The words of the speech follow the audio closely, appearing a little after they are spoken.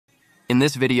In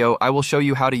this video, I will show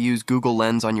you how to use Google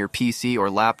Lens on your PC or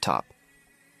laptop.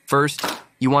 First,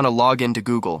 you want to log into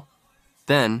Google.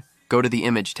 Then, go to the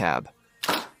Image tab.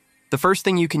 The first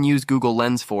thing you can use Google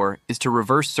Lens for is to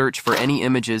reverse search for any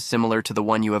images similar to the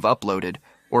one you have uploaded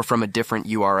or from a different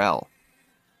URL.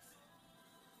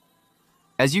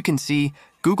 As you can see,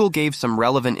 Google gave some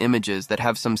relevant images that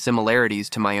have some similarities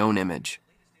to my own image.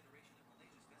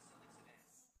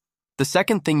 The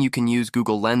second thing you can use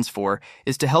Google Lens for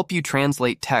is to help you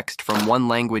translate text from one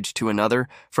language to another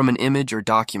from an image or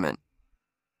document.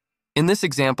 In this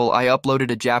example, I uploaded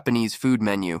a Japanese food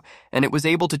menu, and it was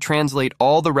able to translate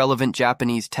all the relevant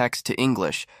Japanese text to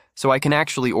English, so I can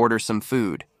actually order some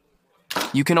food.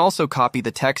 You can also copy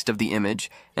the text of the image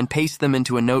and paste them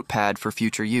into a notepad for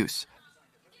future use.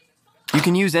 You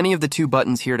can use any of the two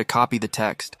buttons here to copy the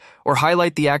text, or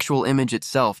highlight the actual image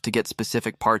itself to get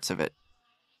specific parts of it.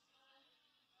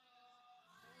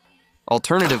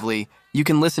 Alternatively, you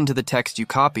can listen to the text you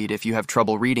copied if you have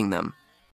trouble reading them.